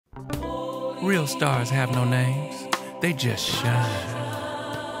Real stars have no names, they just shine.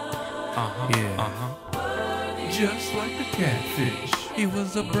 Just like the catfish, he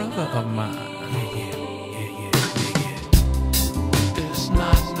was a brother of mine. It's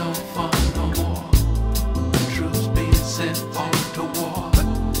not no fun no more. Troops being sent off to war.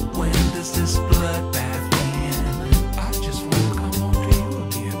 When does this bloodbath end? I just wanna come home to you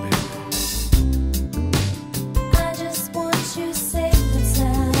again, baby. I just want you safe and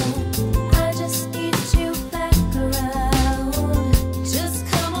sound. I just need you back around. Just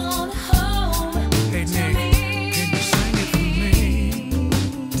come on home. Hey Nick, can you sing it for me?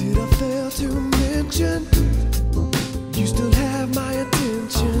 Did I fail to mention you still have my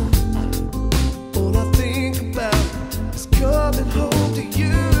attention? All I think about is coming home to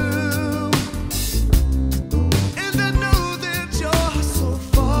you. And I know that you're so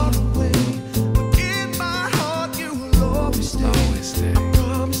far away, but in my heart you will always stay. Always stay. I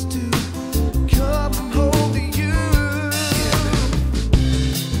promise to come home to you.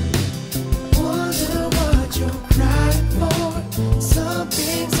 Wonder what you're crying for. Some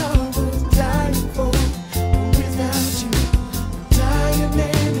things are worth dying for. Without you, I'm dying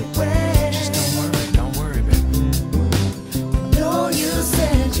anyway. Just don't worry, baby. Know you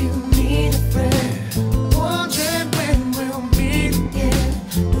said you need a friend. Wondering when we'll meet again.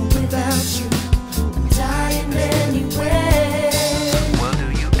 But without you, I'm dying anyway. Well, do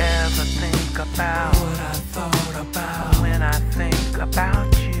you ever think about What I thought about when I think about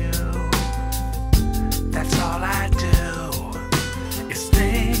you? That's all I do is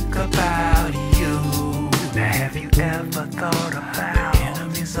think about you. Now, have you ever thought about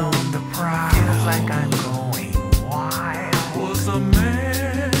enemies on the prowl? feels like I'm going wild? Was a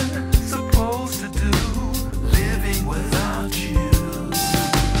man supposed to do living without you?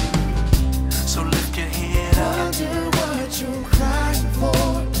 So lift your head up. Wonder what you're crying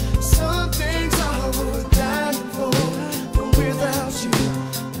for. Some things are worth dying for. But without you,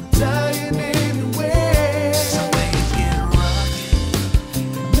 I'm dying anyway. Some things get rough.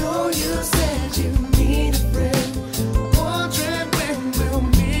 Know you said you need a friend. Wondering when we'll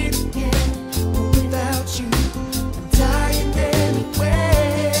meet again. But without you, I'm dying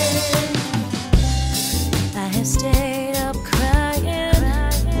anyway. I have stayed up crying,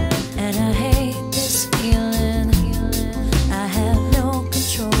 and I hate this feeling. I have no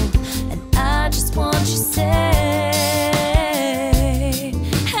control, and I just want you safe.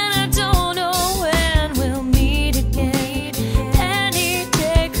 And I don't know when we'll meet again. Any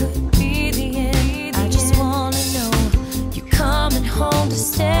day could be the end. I just wanna know you're coming home to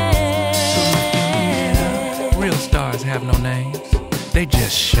stay. Real stars have no names, they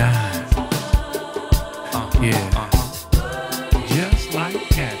just shine. Just like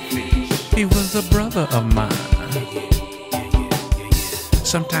catfish, he was a brother of mine.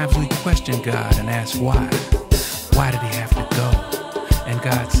 Sometimes we question God and ask why. Why did he have to go? And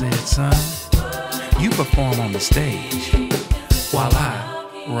God said, son, you perform on the stage while I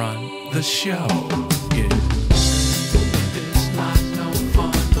run the show.